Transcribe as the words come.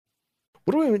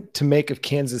What do we want to make of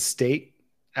Kansas State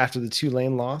after the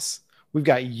Tulane loss? We've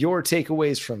got your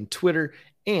takeaways from Twitter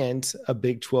and a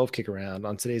Big 12 kick around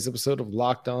on today's episode of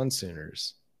Locked On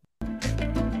Sooners.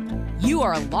 You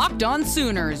are Locked On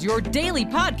Sooners, your daily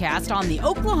podcast on the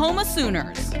Oklahoma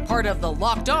Sooners, part of the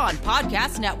Locked On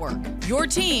Podcast Network, your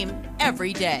team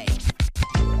every day.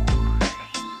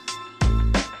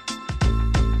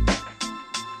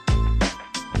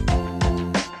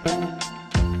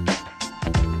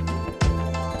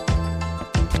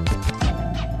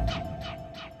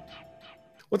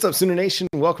 What's up, Sooner Nation?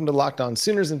 Welcome to Locked On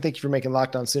Sooners, and thank you for making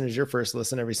Locked On Sooners your first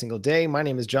listen every single day. My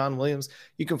name is John Williams.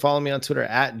 You can follow me on Twitter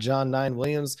at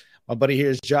John9Williams. My buddy here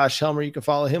is Josh Helmer. You can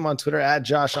follow him on Twitter at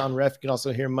JoshOnRef. You can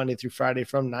also hear Monday through Friday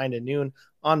from 9 to noon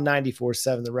on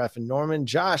 94.7 The Ref in Norman.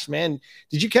 Josh, man,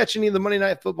 did you catch any of the Monday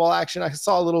Night Football action? I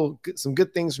saw some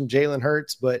good things from Jalen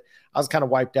Hurts, but I was kind of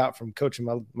wiped out from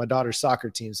coaching my daughter's soccer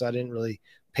team, so I didn't really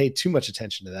pay too much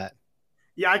attention to that.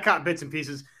 Yeah, I caught bits and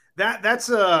pieces. That's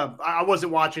I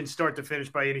wasn't watching start to finish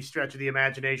by any stretch of the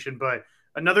imagination, but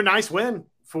another nice win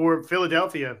for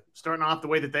Philadelphia, starting off the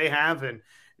way that they have, and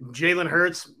Jalen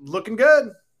Hurts looking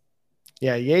good.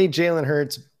 Yeah, yay Jalen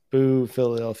Hurts, boo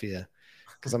Philadelphia,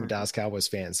 because I'm a Dallas Cowboys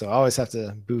fan, so I always have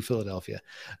to boo Philadelphia.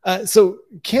 So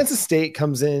Kansas State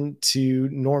comes in to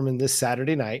Norman this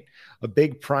Saturday night, a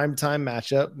big primetime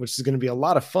matchup, which is going to be a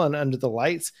lot of fun under the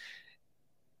lights.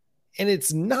 And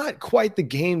it's not quite the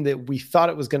game that we thought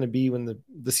it was going to be when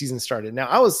the season started. Now,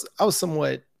 I was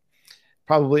somewhat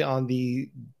probably on the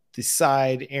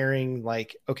side airing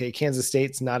like, okay, Kansas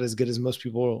State's not as good as most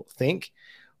people think,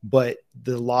 but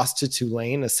the loss to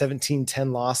Tulane, a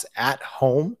 17-10 loss at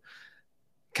home,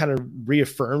 kind of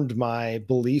reaffirmed my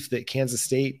belief that Kansas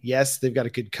State, yes, they've got a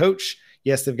good coach.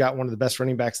 Yes, they've got one of the best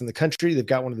running backs in the country. They've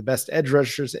got one of the best edge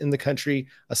rushers in the country,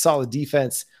 a solid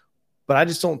defense. But I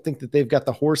just don't think that they've got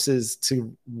the horses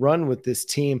to run with this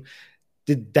team.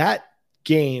 Did that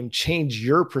game change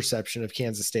your perception of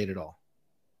Kansas State at all?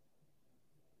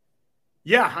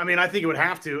 Yeah, I mean, I think it would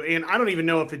have to. And I don't even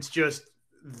know if it's just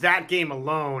that game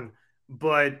alone,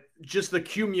 but just the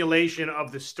accumulation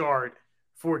of the start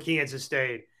for Kansas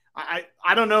State.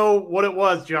 I don't know what it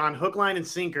was, John, hook, line, and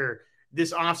sinker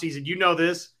this offseason. You know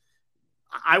this.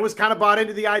 I was kind of bought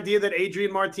into the idea that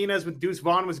Adrian Martinez with Deuce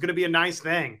Vaughn was going to be a nice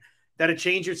thing, that a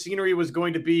change of scenery was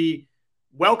going to be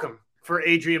welcome for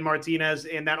Adrian Martinez,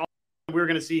 and that we were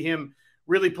going to see him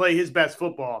really play his best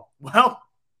football. Well,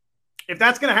 if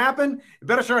that's going to happen, it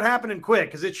better start happening quick,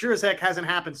 because it sure as heck hasn't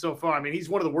happened so far. I mean, he's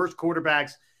one of the worst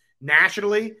quarterbacks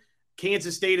nationally.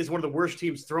 Kansas State is one of the worst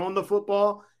teams throwing the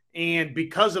football, and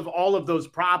because of all of those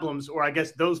problems, or I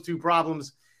guess those two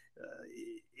problems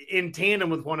in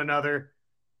tandem with one another,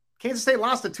 Kansas State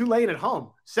lost to Tulane at home,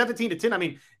 17-10. I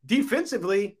mean,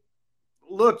 defensively,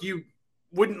 look, you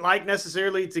wouldn't like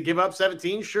necessarily to give up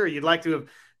 17. Sure, you'd like to have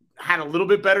had a little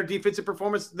bit better defensive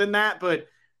performance than that. But,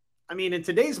 I mean, in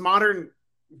today's modern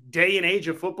day and age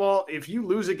of football, if you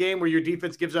lose a game where your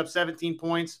defense gives up 17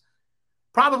 points,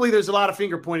 probably there's a lot of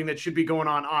finger pointing that should be going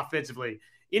on offensively.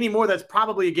 Anymore, that's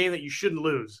probably a game that you shouldn't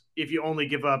lose if you only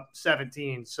give up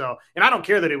 17. So, and I don't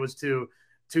care that it was to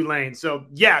Tulane. So,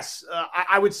 yes,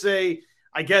 I would say,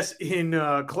 I guess in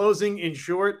closing, in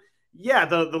short, yeah,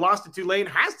 the loss to Tulane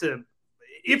has to,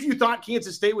 if you thought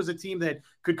Kansas State was a team that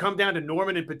could come down to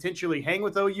Norman and potentially hang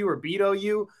with OU or beat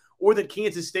OU, or that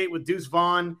Kansas State with Deuce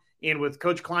Vaughn and with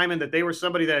Coach Kleiman, that they were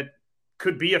somebody that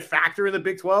could be a factor in the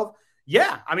Big 12.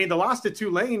 Yeah, I mean, the loss to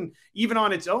Tulane, even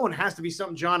on its own, has to be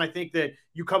something, John, I think that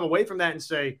you come away from that and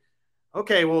say,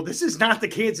 okay, well, this is not the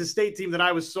Kansas State team that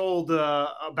I was sold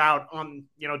about on,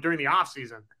 during the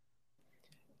offseason.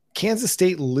 Kansas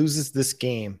State loses this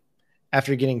game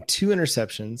after getting 2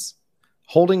 interceptions,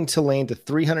 holding Tulane to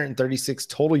 336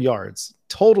 total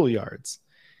yards.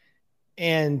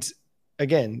 And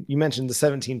again, you mentioned the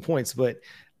 17 points, but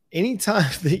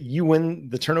anytime that you win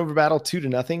the turnover battle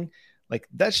 2-0, like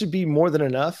that should be more than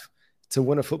enough to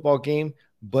win a football game,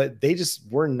 but they just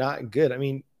were not good. I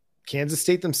mean, Kansas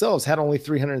State themselves had only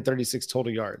 336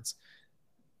 total yards.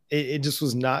 It just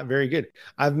was not very good.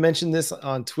 I've mentioned this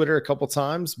on Twitter a couple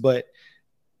times, but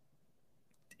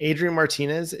Adrian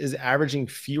Martinez is averaging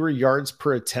fewer yards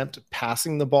per attempt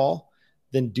passing the ball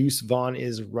than Deuce Vaughn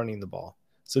is running the ball.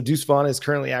 So Deuce Vaughn is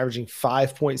currently averaging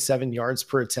 5.7 yards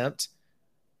per attempt,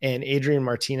 and Adrian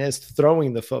Martinez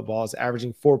throwing the football is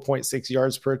averaging 4.6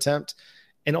 yards per attempt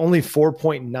and only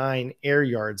 4.9 air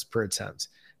yards per attempt.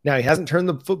 Now, he hasn't turned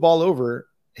the football over.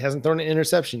 He hasn't thrown an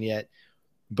interception yet,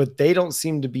 but they don't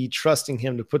seem to be trusting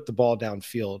him to put the ball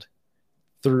downfield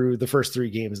through the first 3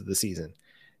 games of the season.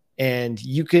 And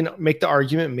you can make the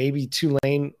argument maybe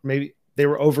they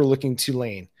were overlooking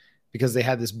Tulane. because they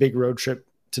had this big road trip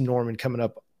to Norman coming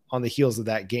up on the heels of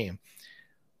that game.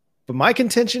 But my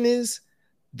contention is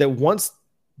that once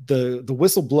the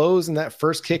whistle blows and that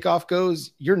first kickoff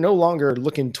goes, you're no longer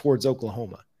looking towards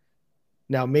Oklahoma.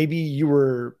 Now, maybe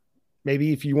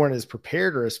if you weren't as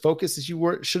prepared or as focused as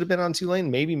you should have been on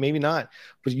Tulane, maybe not,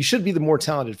 but you should be the more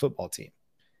talented football team.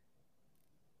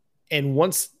 And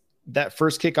once that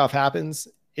first kickoff happens,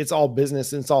 it's all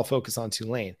business and it's all focused on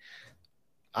Tulane.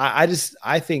 I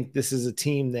think this is a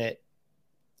team that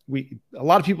a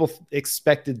lot of people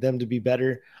expected them to be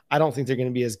better. I don't think they're going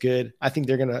to be as good. I think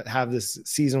they're going to have this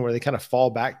season where they kind of fall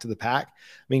back to the pack.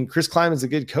 I mean, Chris Klieman's a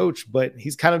good coach, but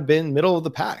he's kind of been middle of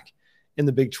the pack in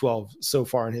the Big 12 so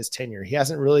far in his tenure. He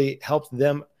hasn't really helped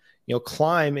them,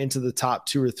 climb into the top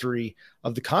 2 or 3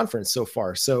 of the conference so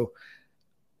far. So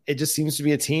it just seems to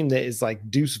be a team that is like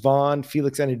Deuce Vaughn,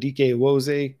 Felix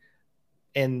Anudike-Uwozor,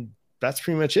 and that's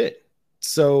pretty much it.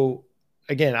 So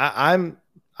again, I'm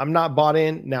not bought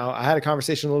in. Now, I had a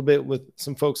conversation a little bit with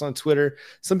some folks on Twitter.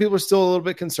 Some people are still a little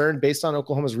bit concerned based on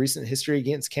Oklahoma's recent history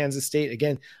against Kansas State.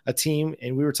 Again, a team,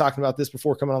 and we were talking about this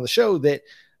before coming on the show, that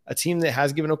a team that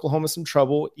has given Oklahoma some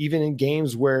trouble, even in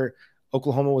games where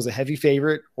Oklahoma was a heavy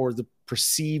favorite or the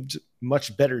perceived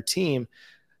much better team.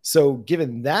 So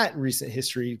given that recent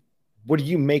history, what do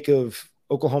you make of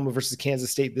Oklahoma versus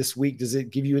Kansas State this week? Does it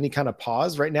give you any kind of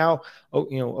pause right now?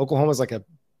 Oklahoma is like a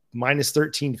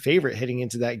 -13 favorite heading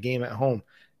into that game at home.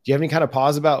 Do you have any kind of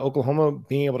pause about Oklahoma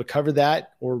being able to cover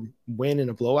that or win in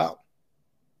a blowout?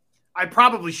 I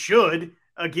probably should,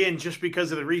 again, just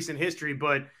because of the recent history,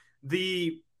 but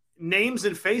the names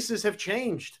and faces have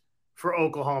changed for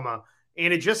Oklahoma.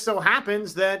 And it just so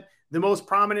happens that the most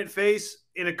prominent face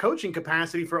in a coaching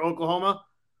capacity for Oklahoma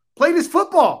played his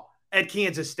football at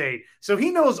Kansas State. So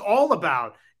he knows all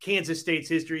about Kansas State's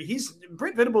history.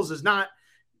 Brent Venables is not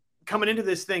coming into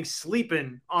this thing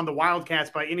sleeping on the Wildcats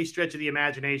by any stretch of the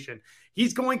imagination.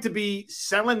 He's going to be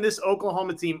selling this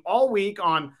Oklahoma team all week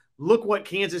on look what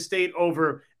Kansas State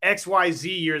over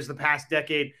XYZ years the past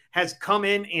decade has come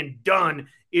in and done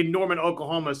in Norman,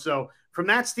 Oklahoma. So from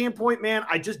that standpoint, man,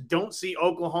 I just don't see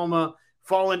Oklahoma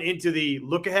falling into the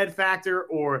look ahead factor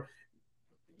or,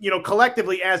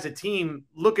 collectively as a team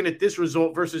looking at this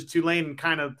result versus Tulane and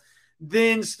kind of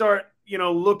then start,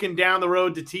 looking down the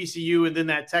road to TCU and then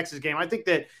that Texas game. I think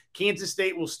that Kansas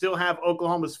State will still have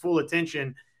Oklahoma's full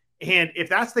attention. And if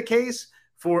that's the case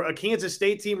for a Kansas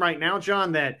State team right now,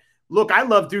 John, that look, I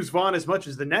love Deuce Vaughn as much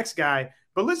as the next guy,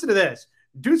 but listen to this.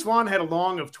 Deuce Vaughn had a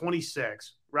long of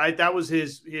 26, right? That was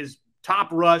his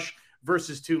top rush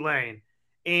versus Tulane.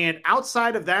 And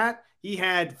outside of that, he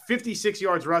had 56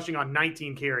 yards rushing on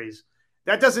 19 carries.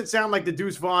 That doesn't sound like the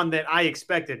Deuce Vaughn that I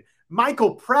expected.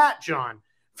 Michael Pratt, John,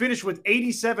 finished with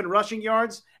 87 rushing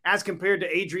yards as compared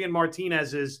to Adrian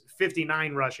Martinez's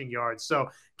 59 rushing yards. So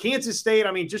Kansas State,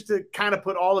 I mean, just to kind of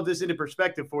put all of this into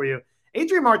perspective for you,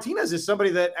 Adrian Martinez is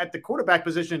somebody that at the quarterback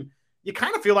position, you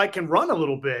kind of feel like can run a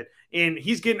little bit. And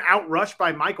he's getting outrushed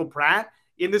by Michael Pratt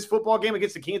in this football game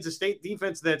against the Kansas State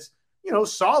defense that's,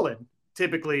 solid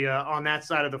typically on that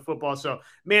side of the football. So,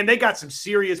 man, they got some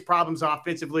serious problems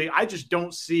offensively. I just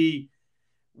don't see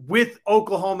with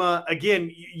Oklahoma, again,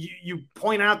 you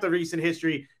point out the recent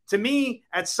history. To me,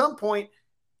 at some point,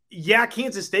 yeah,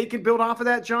 Kansas State can build off of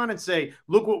that, John, and say,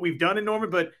 look what we've done in Norman.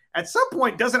 But at some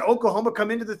point, doesn't Oklahoma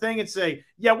come into the thing and say,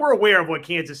 yeah, we're aware of what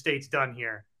Kansas State's done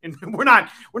here. And we're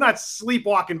not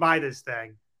sleepwalking by this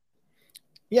thing.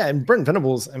 Yeah, and Brent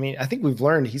Venables, I mean, I think we've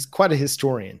learned he's quite a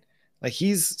historian. Like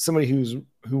he's somebody who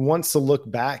wants to look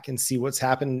back and see what's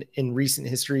happened in recent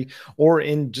history or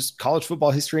in just college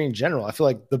football history in general. I feel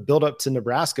like the buildup to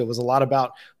Nebraska was a lot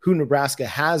about who Nebraska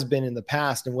has been in the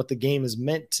past and what the game has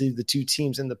meant to the two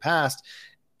teams in the past,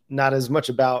 not as much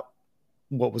about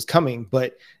what was coming,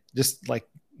 but just like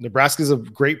Nebraska's a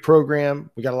great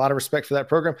program. We got a lot of respect for that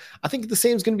program. I think the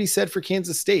same is going to be said for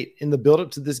Kansas State in the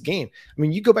buildup to this game. I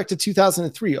mean, you go back to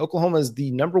 2003, Oklahoma is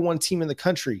the #1 team in the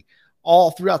country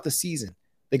all throughout the season.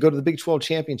 They go to the Big 12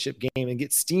 championship game and get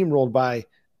steamrolled by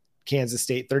Kansas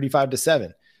State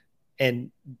 35-7 and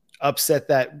upset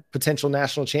that potential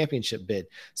national championship bid.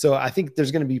 So I think there's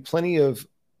going to be plenty of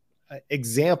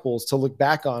examples to look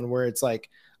back on where it's like,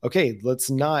 okay,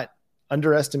 let's not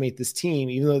underestimate this team,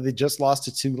 even though they just lost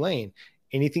to Tulane.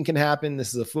 Anything can happen.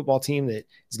 This is a football team that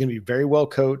is going to be very well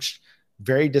coached,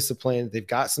 very disciplined. They've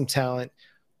got some talent.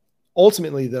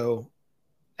 Ultimately, though,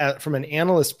 from an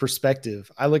analyst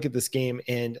perspective, I look at this game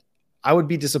and I would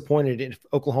be disappointed if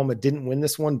Oklahoma didn't win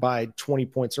this one by 20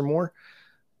 points or more.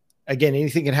 Again,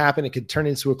 anything can happen. It could turn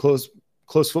into a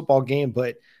close football game,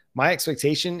 but my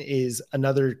expectation is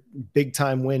another big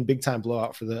time win, big time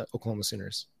blowout for the Oklahoma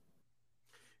Sooners.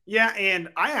 Yeah, and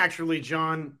I actually,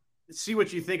 John, see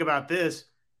what you think about this.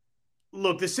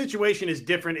 Look, the situation is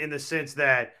different in the sense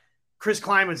that Chris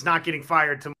Klieman's not getting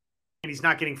fired tomorrow, and he's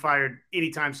not getting fired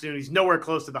anytime soon. He's nowhere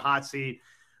close to the hot seat.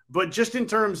 But just in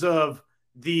terms of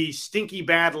the stinky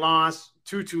bad loss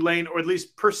to Tulane, or at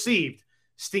least perceived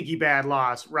stinky bad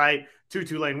loss, right, to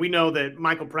Tulane, we know that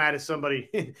Michael Pratt is somebody,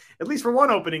 at least for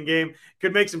one opening game,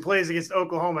 could make some plays against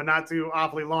Oklahoma not too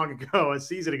awfully long ago, a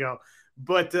season ago.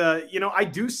 But, I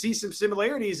do see some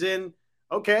similarities in,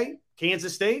 okay,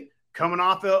 Kansas State coming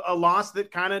off a loss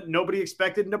that kind of nobody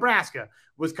expected. Nebraska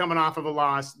was coming off of a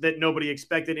loss that nobody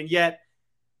expected. And yet,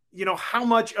 how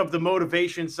much of the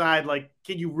motivation side,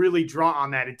 can you really draw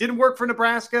on that? It didn't work for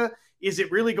Nebraska. Is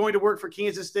it really going to work for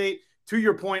Kansas State? To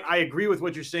your point, I agree with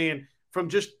what you're saying from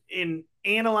just in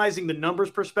analyzing the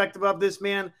numbers perspective of this,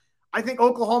 man. I think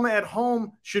Oklahoma at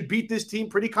home should beat this team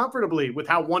pretty comfortably with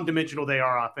how one-dimensional they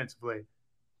are offensively.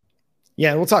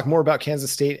 Yeah, and we'll talk more about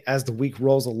Kansas State as the week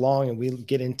rolls along and we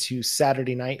get into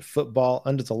Saturday night football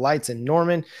under the lights in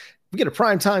Norman. We get a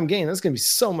primetime game. That's going to be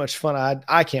so much fun.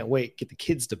 I can't wait. Get the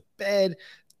kids to bed,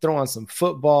 throw on some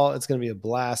football. It's going to be a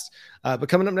blast. But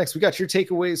coming up next, we got your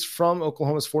takeaways from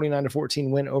Oklahoma's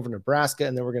 49-14 win over Nebraska,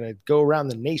 and then we're going to go around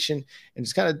the nation and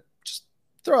just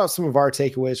throw out some of our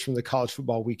takeaways from the college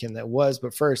football weekend that was.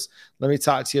 But first, let me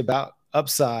talk to you about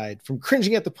Upside. From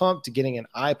cringing at the pump to getting an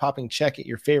eye-popping check at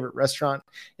your favorite restaurant,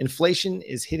 inflation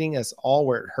is hitting us all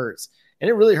where it hurts. And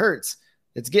it really hurts.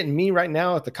 It's getting me right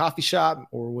now at the coffee shop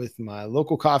or with my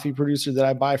local coffee producer that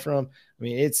I buy from. I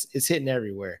mean, it's hitting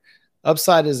everywhere.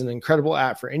 Upside is an incredible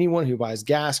app for anyone who buys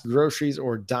gas, groceries,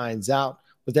 or dines out.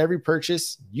 With every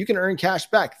purchase, you can earn cash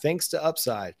back thanks to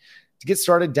Upside. To get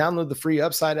started, download the free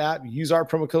Upside app, use our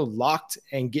promo code LOCKED,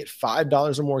 and get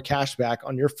 $5 or more cash back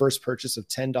on your first purchase of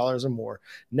 $10 or more.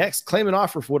 Next, claim an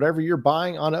offer for whatever you're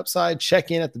buying on Upside,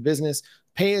 check in at the business,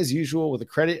 pay as usual with a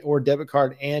credit or debit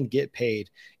card, and get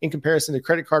paid. In comparison to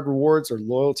credit card rewards or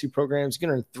loyalty programs, you can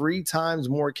earn 3 times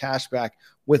more cash back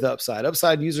with Upside.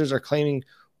 Upside users are claiming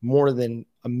more than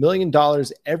 $1 million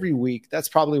every week. That's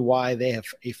probably why they have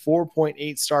a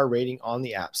 4.8 star rating on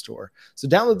the App Store. So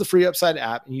download the free Upside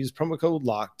app and use promo code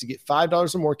LOCK to get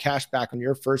 $5 or more cash back on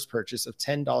your first purchase of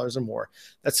 $10 or more.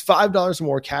 That's $5 or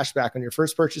more cash back on your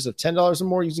first purchase of $10 or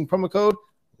more using promo code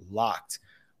LOCKED.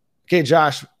 Okay,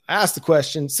 Josh, I asked the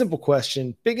question, simple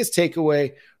question, biggest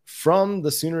takeaway from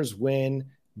the Sooners win.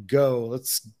 Go.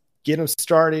 Let's get them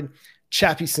started.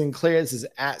 Chappie Sinclair, this is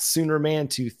at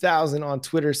SoonerMan2000 on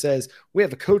Twitter, says, we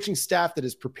have a coaching staff that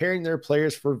is preparing their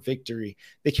players for victory.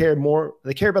 They care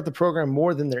about the program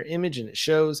more than their image, and it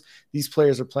shows. These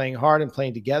players are playing hard and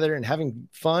playing together and having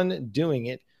fun doing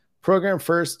it. Program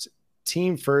first,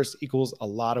 team first equals a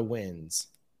lot of wins.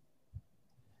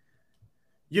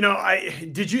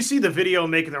 Did you see the video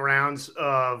making the rounds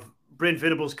of Brent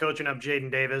Venables coaching up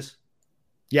Jaden Davis?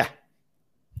 Yeah.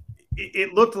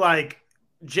 It looked like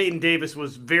Jaden Davis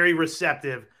was very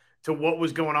receptive to what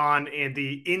was going on in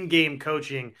the in-game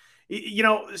coaching.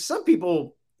 Some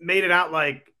people made it out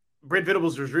like Brent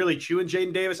Venables was really chewing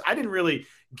Jaden Davis. I didn't really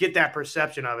get that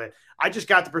perception of it. I just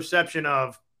got the perception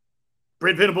of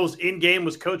Brent Venables in-game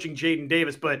was coaching Jaden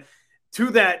Davis. But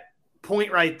to that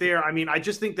point right there, I mean, I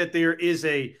just think that there is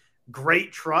a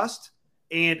great trust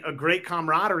and a great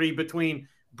camaraderie between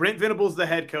Brent Venables, the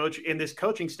head coach, and this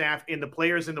coaching staff and the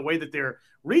players and the way that they're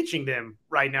reaching them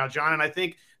right now, John. And I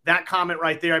think that comment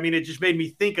right there, I mean, it just made me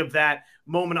think of that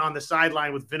moment on the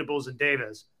sideline with Venables and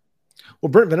Davis.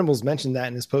 Well, Brent Venables mentioned that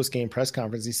in his post-game press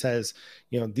conference. He says,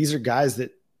 these are guys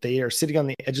that they are sitting on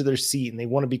the edge of their seat and they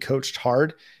want to be coached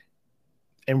hard.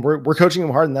 And we're coaching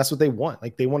them hard, and that's what they want.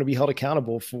 Like, they want to be held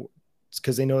accountable for,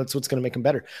 because they know that's what's going to make them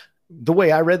better. The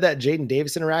way I read that Jaden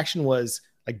Davis interaction was,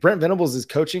 like, Brent Venables is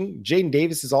coaching. Jaden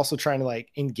Davis is also trying to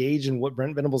engage in what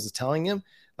Brent Venables is telling him.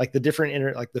 Like the different,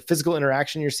 the physical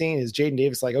interaction you're seeing is Jaden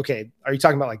Davis like, okay, are you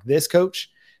talking about like this,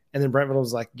 coach? And then Brent Venables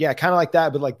is like, yeah, kind of like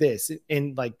that, but like this.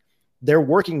 And they're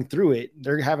working through it.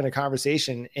 They're having a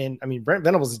conversation. And I mean, Brent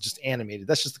Venables is just animated.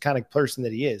 That's just the kind of person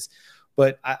that he is.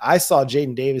 But I saw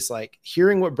Jaden Davis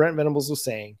hearing what Brent Venables was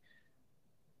saying,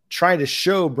 trying to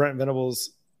show Brent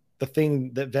Venables the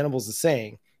thing that Venables is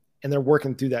saying, and they're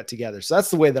working through that together. So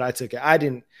that's the way that I took it. I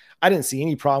didn't see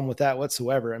any problem with that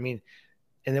whatsoever. I mean,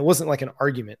 and it wasn't like an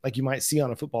argument like you might see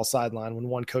on a football sideline when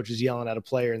one coach is yelling at a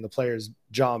player and the player's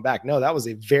jawing back. No, that was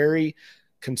a very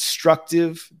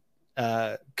constructive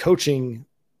coaching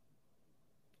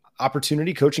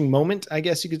opportunity, coaching moment, I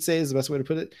guess you could say is the best way to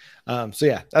put it. So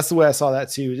yeah, that's the way I saw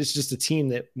that too. It's just a team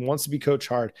that wants to be coached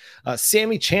hard.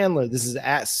 Sammy Chandler, this is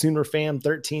at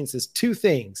SoonerFam13, says 2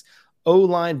 things.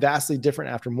 O-line vastly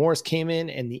different after Morris came in,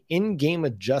 and the in-game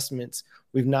adjustments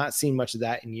We've not seen much of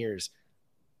that in years.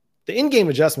 The in-game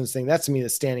adjustments thing, that's to me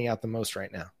that's standing out the most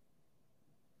right now.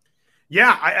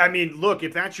 Yeah, I mean, look,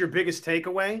 if that's your biggest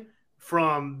takeaway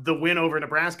from the win over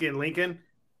Nebraska and Lincoln,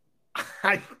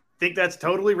 I think that's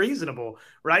totally reasonable,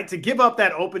 right? To give up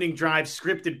that opening drive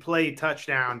scripted play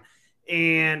touchdown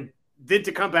and then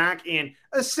to come back and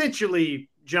essentially,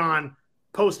 John,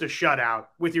 post a shutout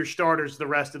with your starters the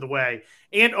rest of the way.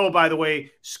 And, oh, by the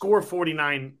way, score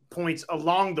 49 points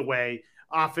along the way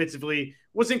offensively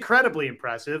was incredibly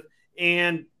impressive.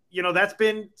 And, you know, that's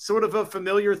been sort of a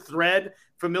familiar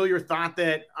thought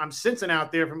that I'm sensing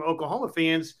out there from Oklahoma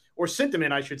fans, or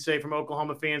sentiment, I should say, from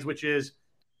Oklahoma fans, which is,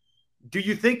 do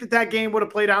you think that game would have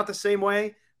played out the same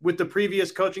way with the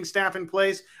previous coaching staff in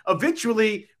place?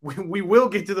 Eventually, we will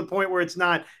get to the point where it's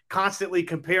not constantly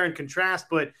compare and contrast,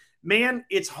 but man,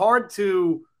 it's hard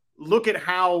to look at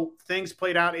how things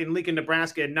played out in Lincoln,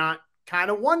 Nebraska and not kind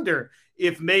of wonder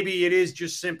if maybe it is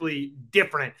just simply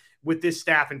different with this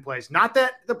staff in place. Not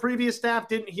that the previous staff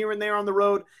didn't here and there on the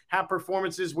road have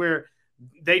performances where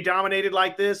they dominated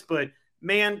like this, but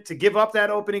man, to give up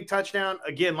that opening touchdown,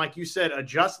 again, like you said,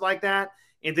 adjust like that,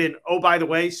 and then, oh, by the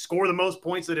way, score the most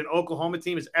points that an Oklahoma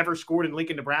team has ever scored in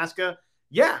Lincoln, Nebraska.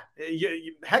 Yeah,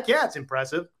 heck yeah, it's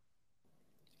impressive.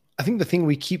 I think the thing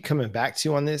we keep coming back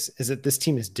to on this is that this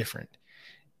team is different.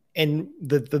 And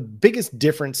the biggest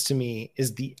difference to me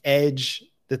is the edge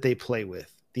that they play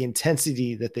with, the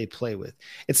intensity that they play with.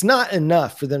 It's not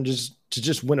enough for them to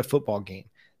just win a football game.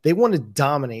 They want to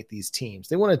dominate these teams.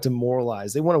 They want to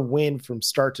demoralize. They want to win from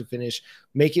start to finish,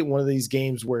 make it one of these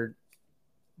games where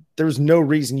there's no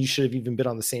reason you should have even been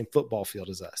on the same football field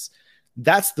as us.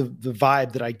 That's the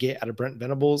vibe that I get out of Brent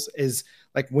Venables, is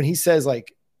like when he says,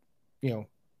 like, you know,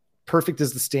 perfect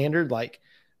is the standard. Like,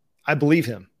 I believe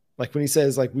him. Like when he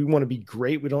says, like, we want to be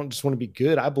great, we don't just want to be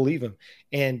good, I believe him.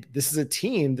 And this is a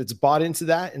team that's bought into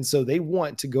that. And so they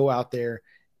want to go out there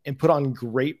and put on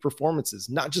great performances,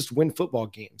 not just win football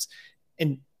games.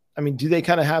 And I mean, do they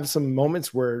kind of have some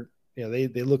moments where, you know,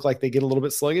 they look like they get a little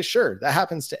bit sluggish? Sure. That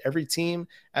happens to every team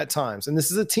at times. And this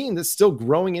is a team that's still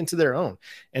growing into their own.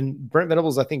 And Brent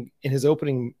Venables, I think in his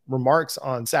opening remarks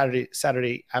on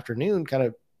Saturday afternoon, kind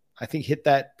of, I think hit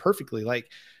that perfectly.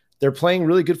 Like, they're playing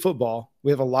really good football.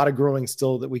 We have a lot of growing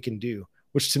still that we can do,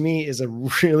 which to me is a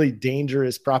really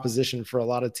dangerous proposition for a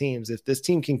lot of teams. If this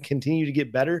team can continue to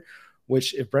get better,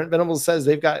 which if Brent Venables says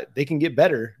they can get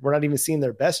better, we're not even seeing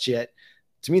their best yet.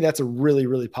 To me, that's a really,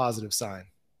 really positive sign.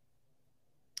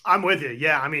 I'm with you.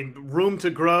 Yeah. I mean, room to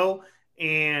grow.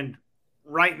 And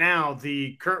right now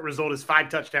the current result is 5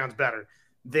 touchdowns better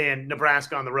than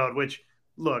Nebraska on the road, which,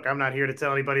 look, I'm not here to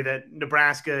tell anybody that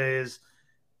Nebraska is,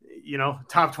 you know,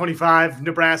 top 25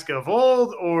 Nebraska of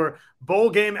old or bowl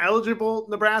game eligible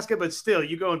Nebraska, but still,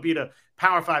 you go and beat a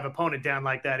Power 5 opponent down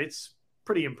like that. It's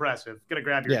pretty impressive. Going to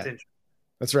grab your attention.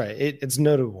 That's right. It's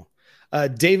notable.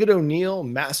 David O'Neill,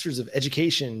 Masters of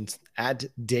Education at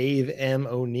Dave M.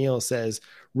 O'Neill, says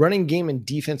running game and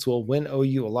defense will win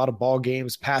OU a lot of ball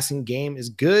games. Passing game is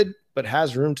good, but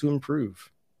has room to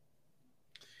improve.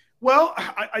 Well,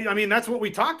 I mean, that's what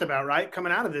we talked about, right?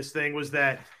 Coming out of this thing was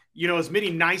that, you know, as many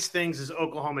nice things as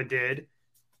Oklahoma did,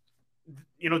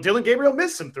 you know, Dillon Gabriel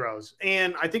missed some throws.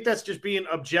 And I think that's just being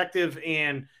objective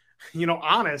and, you know,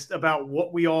 honest about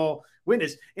what we all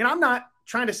witnessed. And I'm not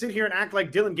trying to sit here and act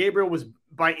like Dillon Gabriel was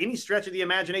by any stretch of the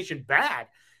imagination bad.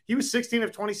 He was 16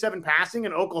 of 27 passing,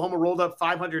 and Oklahoma rolled up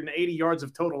 580 yards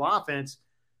of total offense.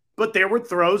 But there were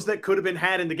throws that could have been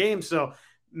had in the game. So,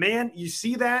 man, you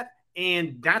see that,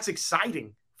 and that's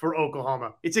exciting for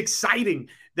Oklahoma. It's exciting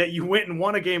that you went and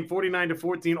won a game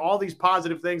 49-14, all these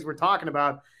positive things we're talking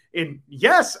about. And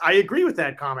yes, I agree with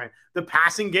that comment. The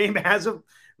passing game has a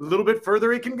little bit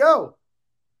further it can go.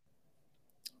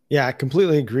 Yeah, I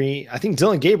completely agree. I think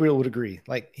Dillon Gabriel would agree.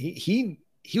 Like he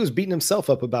was beating himself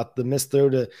up about the missed throw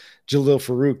to Jalil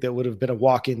Farouk that would have been a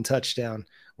walk-in touchdown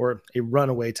or a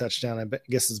runaway touchdown, I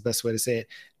guess is the best way to say it.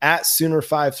 At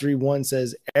Sooner531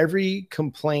 says, every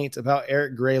complaint about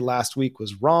Eric Gray last week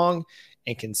was wrong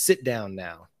and can sit down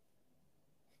now.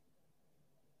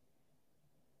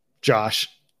 Josh.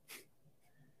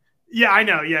 Yeah, I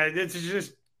know. Yeah, it's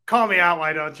just call me out,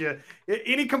 why don't you?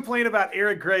 Any complaint about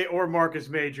Eric Gray or Marcus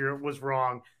Major was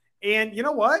wrong. And you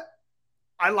know what?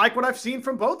 I like what I've seen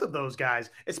from both of those guys,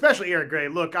 especially Eric Gray.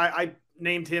 Look, I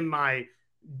named him my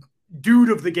dude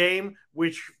of the game,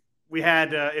 which we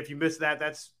had, if you missed that,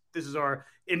 this is our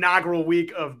inaugural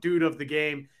week of dude of the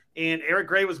game. And Eric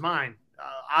Gray was mine.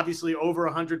 Obviously over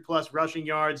 100+ rushing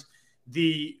yards.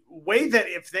 The way that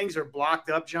if things are blocked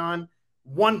up, John,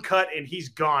 one cut and he's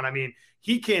gone. I mean,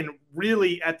 he can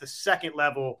really at the second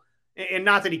level And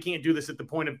not that he can't do this at the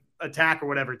point of attack or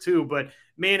whatever too, but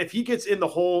man, if he gets in the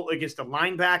hole against a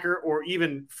linebacker or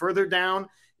even further down,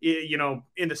 you know,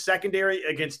 in the secondary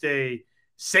against a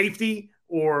safety,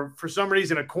 or for some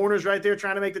reason a corner's right there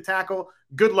trying to make the tackle,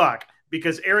 good luck,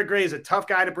 because Eric Gray is a tough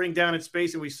guy to bring down in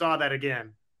space, and we saw that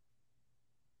again.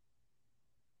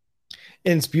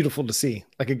 And it's beautiful to see,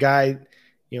 like, a guy,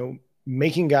 you know,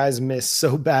 making guys miss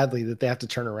so badly that they have to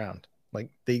turn around. Like,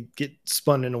 they get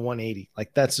spun in a 180.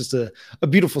 Like, that's just a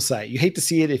beautiful sight. You hate to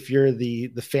see it if you're the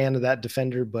fan of that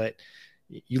defender, but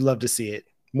you love to see it.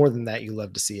 More than that, you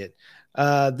love to see it.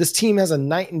 This team has a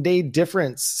night and day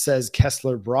difference, says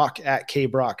Kessler Brock at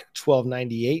KBrock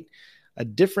 1298. A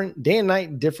different day and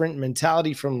night, different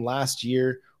mentality from last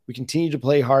year. We continue to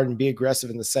play hard and be aggressive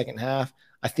in the second half.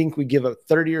 I think we give up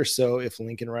 30 or so if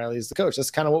Lincoln Riley is the coach. That's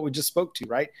kind of what we just spoke to,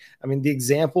 right? I mean, the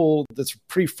example that's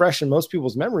pretty fresh in most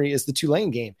people's memory is the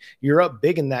Tulane game. You're up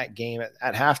big in that game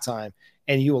at halftime,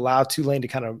 and you allow Tulane to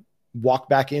kind of walk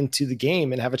back into the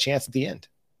game and have a chance at the end.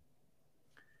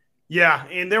 Yeah,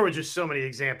 and there were just so many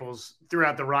examples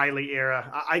throughout the Riley era.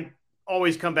 I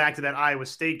always come back to that Iowa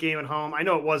State game at home. I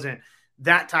know it wasn't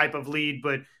that type of lead,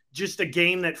 but just a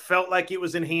game that felt like it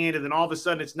was in hand, and then all of a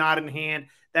sudden it's not in hand.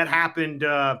 That happened,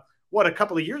 a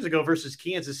couple of years ago versus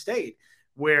Kansas State,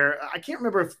 where I can't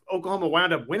remember if Oklahoma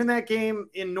wound up winning that game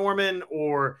in Norman,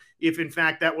 or if, in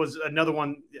fact, that was another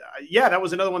one. Yeah, that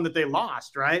was another one that they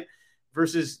lost, right,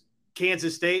 versus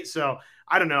Kansas State. So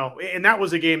I don't know. And that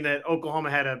was a game that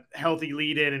Oklahoma had a healthy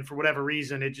lead in, and for whatever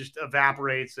reason, it just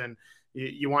evaporates, and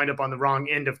you wind up on the wrong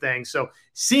end of things. So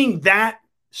seeing that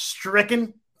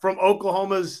stricken from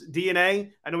Oklahoma's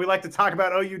DNA, I know we like to talk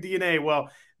about OU DNA. Well,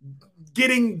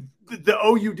 getting the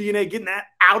OU DNA, getting that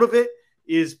out of it,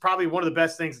 is probably one of the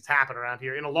best things that's happened around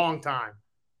here in a long time.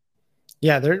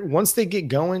 Yeah, once they get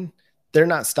going, they're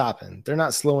not stopping. They're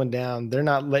not slowing down. They're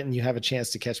not letting you have a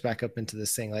chance to catch back up into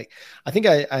this thing. Like, I think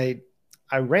I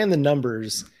ran the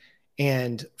numbers,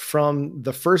 and from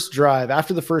the first drive,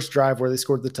 after the first drive where they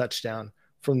scored the touchdown,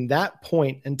 from that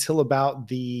point until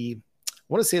about I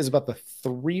want to say it's about the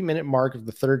 3-minute mark of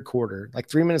the third quarter, like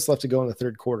 3 minutes left to go in the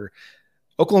third quarter,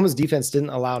 Oklahoma's defense didn't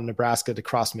allow Nebraska to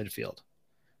cross midfield.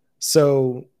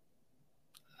 So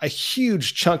a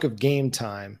huge chunk of game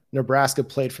time, Nebraska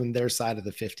played from their side of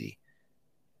the 50.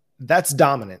 That's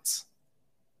dominance.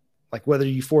 Like, whether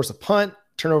you force a punt,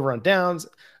 turnover on downs,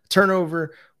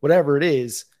 turnover, whatever it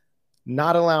is,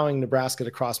 not allowing Nebraska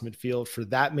to cross midfield for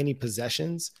that many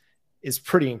possessions is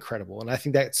pretty incredible. And I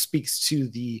think that speaks to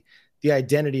the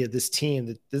identity of this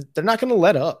team, that they're not going to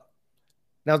let up.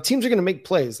 Now, teams are going to make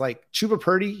plays. Like Chuba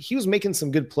Purdy, he was making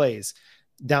some good plays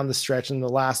down the stretch in the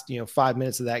last 5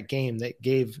 minutes of that game that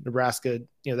gave Nebraska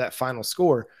that final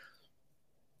score.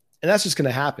 And that's just going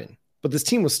to happen. But this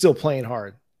team was still playing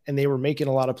hard, and they were making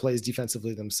a lot of plays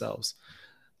defensively themselves.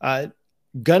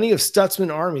 Gunny of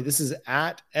Stutzman Army, this is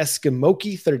at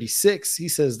Eskimoki36. He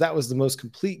says, that was the most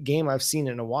complete game I've seen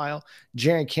in a while.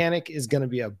 Jaren Kanak is going to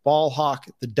be a ball hawk.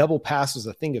 The double pass was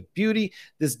a thing of beauty.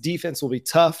 This defense will be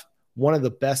tough. One of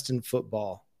the best in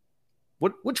football.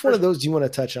 Which one of those do you want to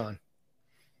touch on?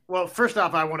 Well, first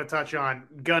off, I want to touch on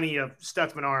Gunny of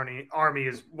Stutzman Army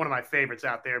is one of my favorites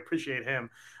out there. Appreciate him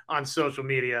on social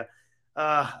media.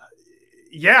 Kanak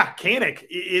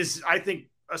is, I think,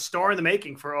 a star in the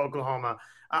making for Oklahoma.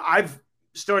 I've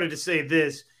started to say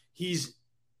this. He's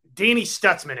Danny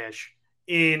Stutzman-ish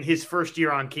in his first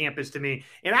year on campus to me.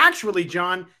 And actually,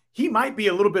 John, he might be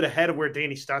a little bit ahead of where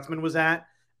Danny Stutzman was at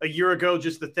a year ago,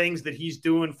 just the things that he's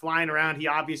doing, flying around. He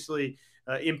obviously,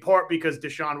 in part because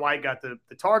Deshaun White got the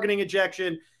targeting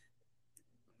ejection,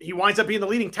 he winds up being the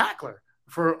leading tackler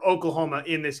for Oklahoma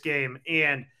in this game.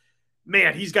 And,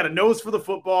 man, he's got a nose for the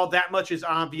football. That much is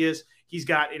obvious. He's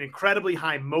got an incredibly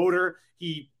high motor.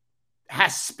 He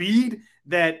has speed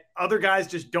that other guys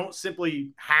just don't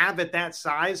simply have at that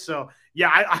size. So,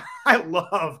 yeah, I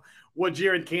love what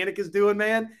Jaren Kanak is doing,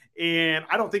 man. And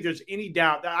I don't think there's any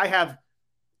doubt that I have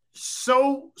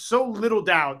so little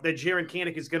doubt that Jaren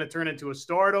Kanak is going to turn into a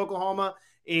star at Oklahoma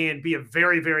and be a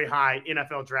very, very high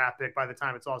NFL draft pick by the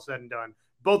time it's all said and done.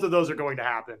 Both of those are going to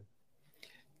happen.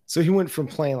 So he went from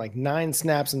playing like 9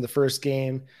 snaps in the first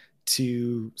game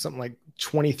to something like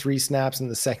 23 snaps in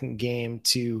the second game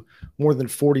to more than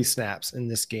 40 snaps in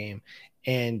this game.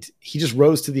 And he just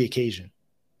rose to the occasion.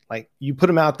 Like, you put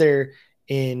him out there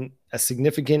in a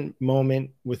significant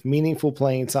moment with meaningful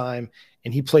playing time,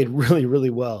 and he played really,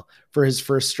 really well for his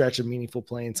first stretch of meaningful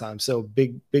playing time. So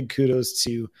big kudos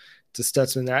to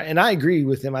Stutzman there. And I agree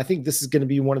with him. I think this is going to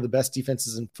be one of the best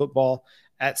defenses in football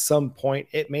at some point.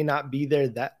 It may not be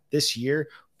there this year,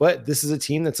 but this is a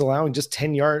team that's allowing just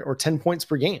 10 points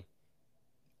per game.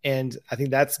 And I think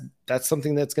that's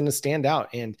something that's going to stand out.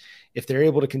 And if they're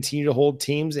able to continue to hold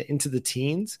teams into the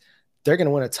teens, they're going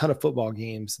to win a ton of football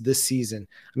games this season.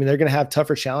 I mean, they're going to have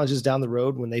tougher challenges down the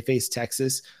road when they face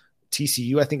Texas.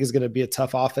 TCU, I think, is going to be a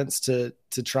tough offense to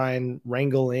try and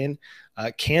wrangle in.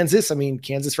 Kansas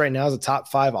right now is a top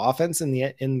 5 offense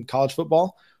in college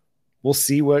football. We'll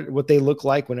see what they look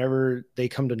like whenever they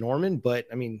come to Norman. But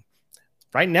I mean,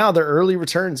 right now their early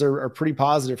returns are pretty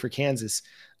positive for Kansas.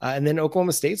 And then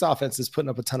Oklahoma State's offense is putting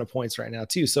up a ton of points right now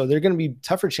too. So they're going to be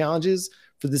tougher challenges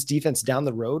for this defense down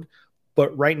the road.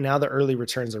 But right now the early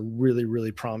returns are really,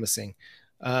 really promising.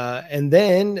 And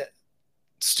then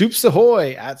Stoops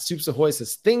Ahoy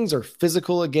says things are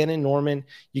physical again in Norman.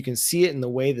 You can see it in the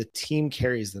way the team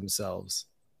carries themselves.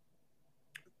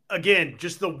 Again,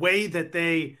 just the way that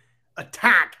they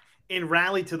attack and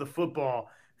rally to the football,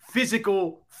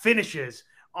 physical finishes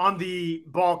on the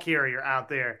ball carrier out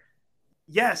there.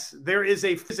 Yes, there is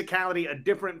a physicality, a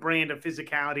different brand of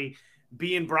physicality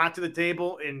being brought to the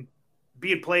table and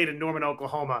being played in Norman,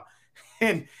 Oklahoma.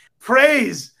 And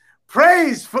praise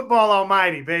football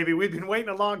almighty, baby. We've been waiting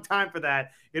a long time for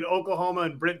that in Oklahoma,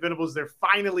 and Brent Venables, they're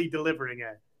finally delivering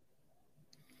it.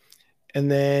 And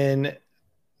then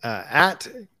at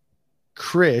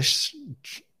Krish,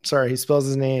 sorry, he spells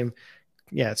his name.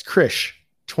 Yeah, it's Krish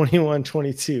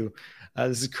 2122.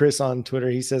 This is Chris on Twitter.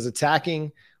 He says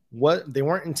attacking what they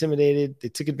weren't intimidated. They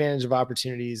took advantage of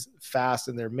opportunities fast,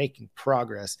 and they're making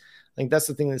progress. I think that's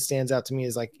the thing that stands out to me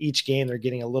is like each game they're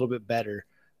getting a little bit better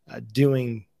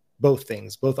doing both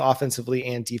things, both offensively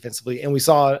and defensively. And we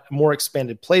saw a more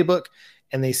expanded playbook,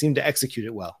 and they seem to execute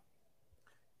it well.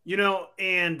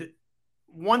 And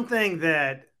one thing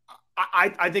that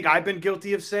I think I've been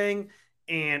guilty of saying,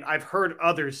 and I've heard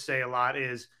others say a lot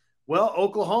is, well,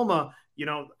 Oklahoma,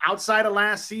 outside of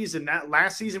last season, that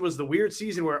last season was the weird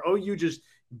season where OU just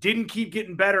didn't keep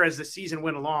getting better as the season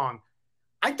went along.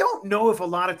 I don't know if a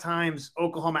lot of times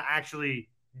Oklahoma actually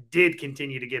did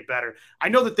continue to get better. I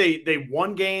know that they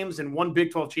won games and won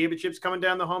Big 12 championships coming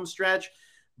down the home stretch,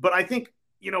 but I think,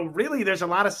 really there's a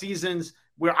lot of seasons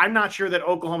where I'm not sure that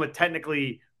Oklahoma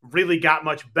technically really got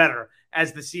much better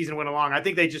as the season went along. I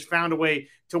think they just found a way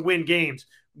to win games.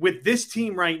 With this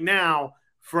team right now,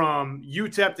 from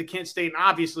UTEP to Kent State, and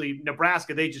obviously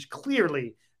Nebraska, they just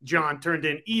clearly, John, turned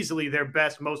in easily their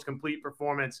best, most complete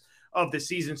performance of the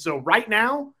season. So right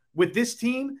now, with this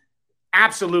team,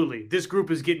 absolutely, this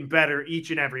group is getting better each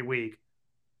and every week.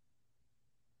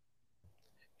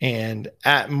 And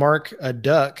at Mark a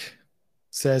Duck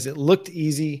says it looked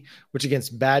easy, which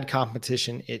against bad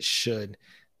competition, it should.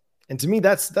 And to me,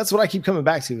 that's what I keep coming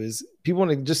back to is people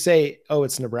want to just say, oh,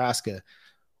 it's Nebraska.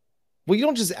 Well, you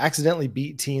don't just accidentally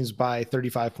beat teams by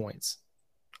 35 points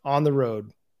on the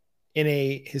road in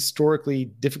a historically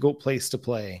difficult place to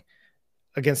play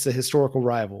against a historical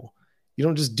rival. You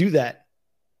don't just do that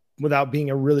without being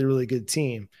a really, really good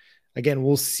team. Again,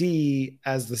 we'll see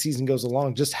as the season goes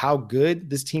along just how good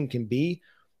this team can be.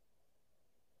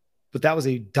 But that was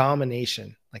a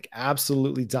domination, like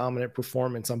absolutely dominant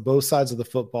performance on both sides of the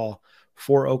football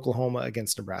for Oklahoma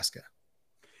against Nebraska.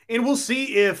 And we'll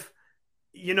see if,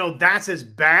 that's as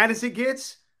bad as it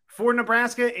gets for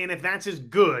Nebraska and if that's as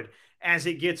good as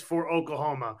it gets for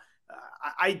Oklahoma.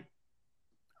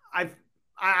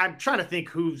 I'm trying to think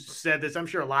who said this. I'm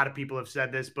sure a lot of people have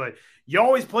said this, but you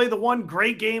always play the one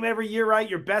great game every year, right?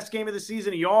 Your best game of the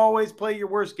season. And you always play your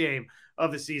worst game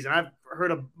of the season. I've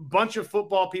heard a bunch of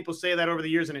football people say that over the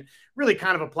years, and it really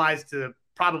kind of applies to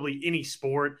probably any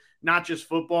sport, not just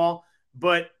football.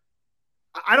 But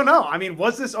I don't know. I mean,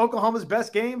 was this Oklahoma's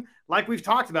best game? Like we've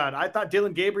talked about, I thought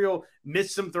Dillon Gabriel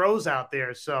missed some throws out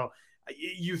there. So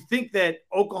you think that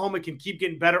Oklahoma can keep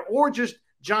getting better, or just,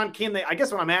 John, I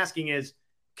guess what I'm asking is,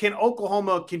 can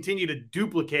Oklahoma continue to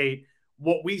duplicate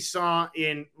what we saw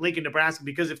in Lincoln, Nebraska?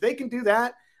 Because if they can do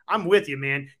that, I'm with you,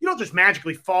 man. You don't just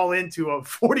magically fall into a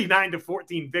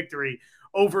 49-14 victory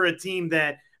over a team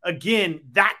that, again,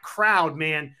 that crowd,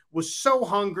 man, was so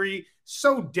hungry,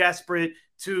 so desperate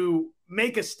to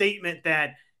make a statement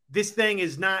that this thing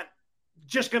is not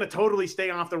just going to totally stay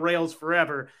off the rails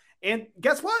forever. And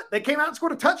guess what? They came out and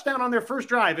scored a touchdown on their first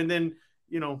drive, and then,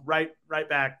 right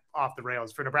back off the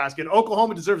rails for Nebraska. And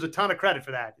Oklahoma deserves a ton of credit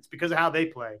for that. It's because of how they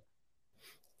play.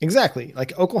 Exactly.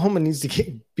 Like Oklahoma needs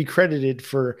to be credited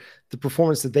for the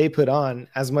performance that they put on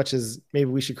as much as maybe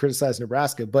we should criticize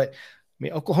Nebraska. But I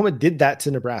mean, Oklahoma did that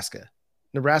to Nebraska.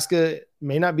 Nebraska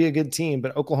may not be a good team,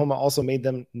 but Oklahoma also made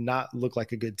them not look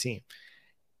like a good team.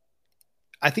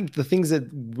 I think the things that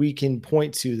we can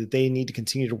point to that they need to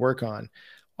continue to work on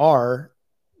are,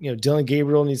 Dillon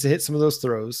Gabriel needs to hit some of those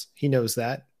throws. He knows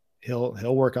that. He'll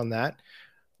work on that.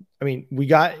 I mean, we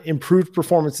got improved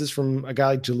performances from a guy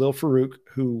like Jalil Farouk,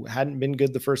 who hadn't been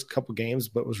good the first couple games,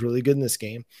 but was really good in this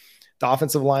game. The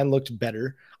offensive line looked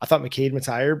better. I thought McCade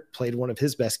Matire played one of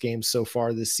his best games so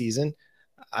far this season.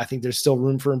 I think there's still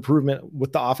room for improvement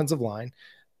with the offensive line.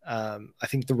 I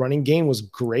think the running game was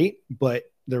great, but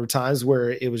there were times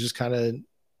where it was just kind of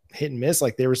hit and miss.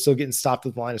 Like they were still getting stopped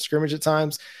at the line of scrimmage at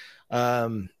times.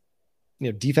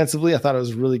 Defensively, I thought it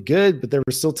was really good, but there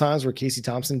were still times where Casey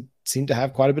Thompson seemed to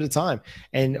have quite a bit of time,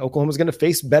 and Oklahoma's going to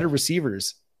face better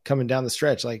receivers coming down the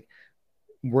stretch. Like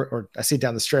I say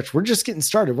down the stretch, we're just getting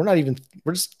started.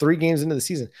 We're just 3 games into the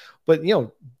season, but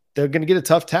they're going to get a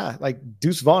tough task. Like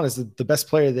Deuce Vaughn is the best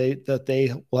player that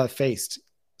they will have faced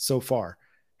so far.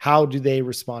 How do they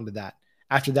respond to that?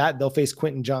 After that, they'll face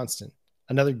Quentin Johnston,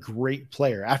 another great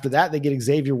player. After that, they get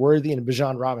Xavier Worthy and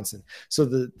Bijan Robinson. So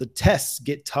the tests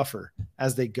get tougher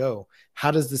as they go.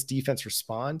 How does this defense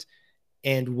respond?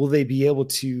 And will they be able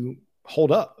to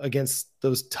hold up against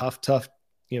those tough,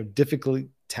 difficult,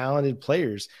 talented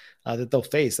players that they'll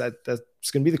face? That's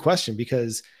going to be the question,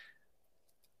 because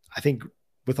I think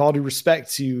with all due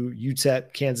respect to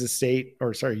UTEP,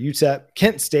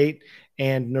 Kent State,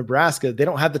 and Nebraska, they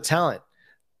don't have the talent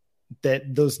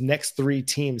that those next 3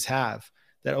 teams have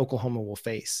that Oklahoma will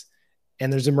face.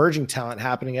 And there's emerging talent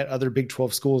happening at other Big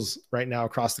 12 schools right now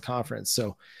across the conference.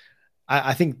 So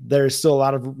I think there's still a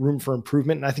lot of room for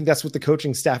improvement. And I think that's what the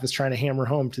coaching staff is trying to hammer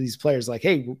home to these players. Like,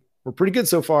 hey, we're pretty good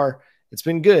so far. It's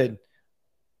been good,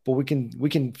 but we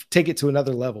can take it to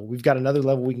another level. We've got another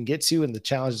level we can get to, and the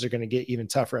challenges are going to get even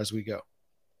tougher as we go.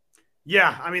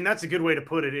 Yeah, I mean, that's a good way to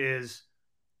put it. Is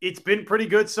it's been pretty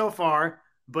good so far,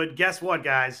 but guess what,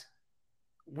 guys?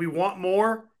 We want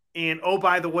more. And oh,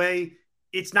 by the way,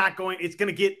 it's going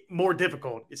to get more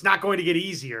difficult. It's not going to get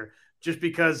easier just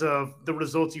because of the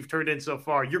results you've turned in so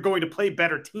far. You're going to play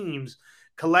better teams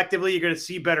collectively. You're going to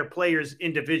see better players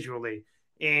individually.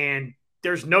 And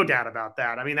there's no doubt about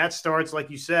that. I mean, that starts, like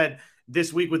you said,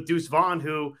 this week with Deuce Vaughn,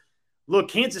 who, look,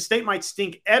 Kansas State might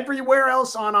stink everywhere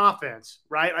else on offense,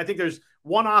 right? I think there's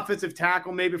one offensive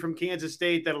tackle maybe from Kansas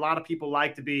State that a lot of people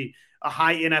like to be a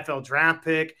high NFL draft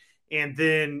pick. And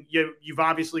then you've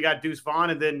obviously got Deuce Vaughn,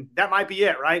 and then that might be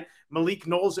it, right? Malik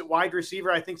Knowles at wide receiver,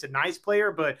 I think, is a nice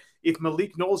player, but if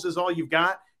Malik Knowles is all you've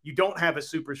got, you don't have a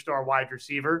superstar wide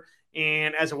receiver.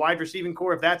 And as a wide receiving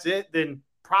core, if that's it, then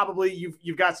probably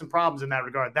you've got some problems in that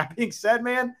regard. That being said,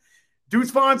 man,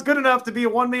 Deuce Vaughn's good enough to be a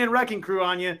one-man wrecking crew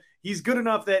on you. He's good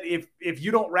enough that if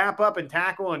you don't wrap up and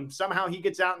tackle and somehow he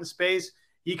gets out in space,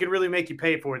 he can really make you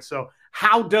pay for it. So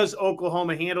how does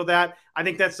Oklahoma handle that? I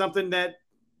think that's something that,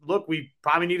 look, we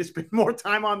probably need to spend more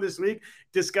time on this week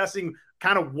discussing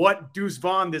kind of what Deuce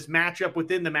Vaughn, this matchup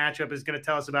within the matchup, is going to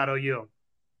tell us about OU.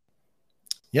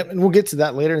 Yep, and we'll get to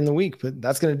that later in the week, but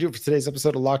that's going to do it for today's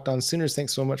episode of Locked On Sooners.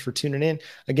 Thanks so much for tuning in.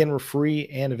 Again, we're free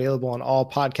and available on all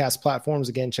podcast platforms.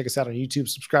 Again, check us out on YouTube.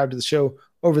 Subscribe to the show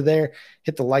over there.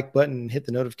 Hit the like button, hit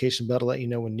the notification bell to let you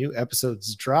know when new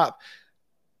episodes drop.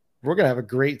 We're going to have a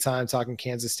great time talking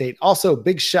Kansas State. Also,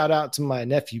 big shout out to my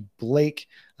nephew, Blake,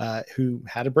 who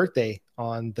had a birthday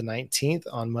on the 19th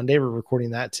on Monday. We're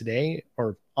recording that today,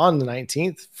 or on the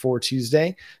 19th for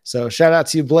Tuesday. So shout out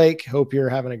to you, Blake. Hope you're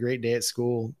having a great day at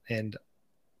school and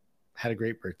had a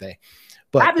great birthday.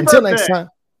 But Happy until birthday. Next time,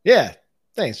 yeah,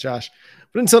 thanks, Josh.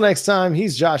 But until next time,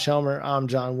 he's Josh Helmer. I'm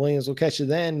John Williams. We'll catch you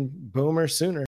then. Boomer Sooner.